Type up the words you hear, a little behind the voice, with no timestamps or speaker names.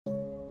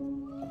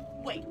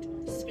wait,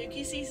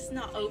 spooky season's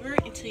not over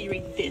until you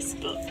read this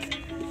book.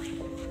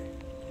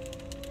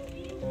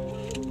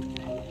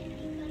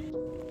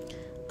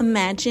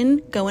 Imagine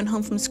going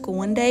home from school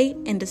one day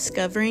and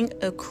discovering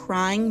a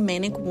crying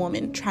manic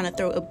woman trying to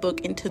throw a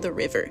book into the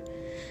river.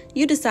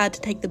 You decide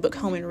to take the book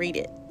home and read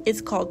it.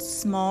 It's called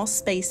Small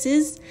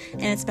Spaces,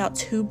 and it's about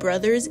two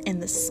brothers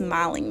and the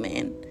smiling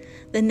man.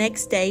 The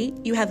next day,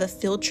 you have a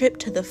field trip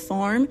to the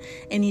farm,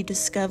 and you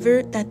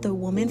discover that the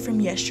woman from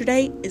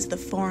yesterday is the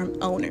farm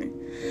owner.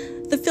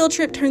 The field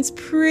trip turns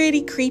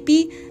pretty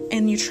creepy,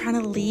 and you're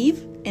trying to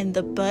leave, and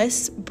the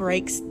bus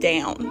breaks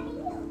down.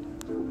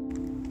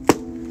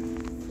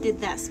 Did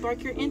that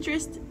spark your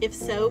interest? If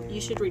so,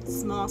 you should read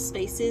Small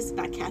Spaces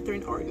by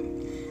Katherine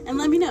Arden. And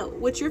let me know,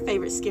 what's your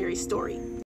favorite scary story?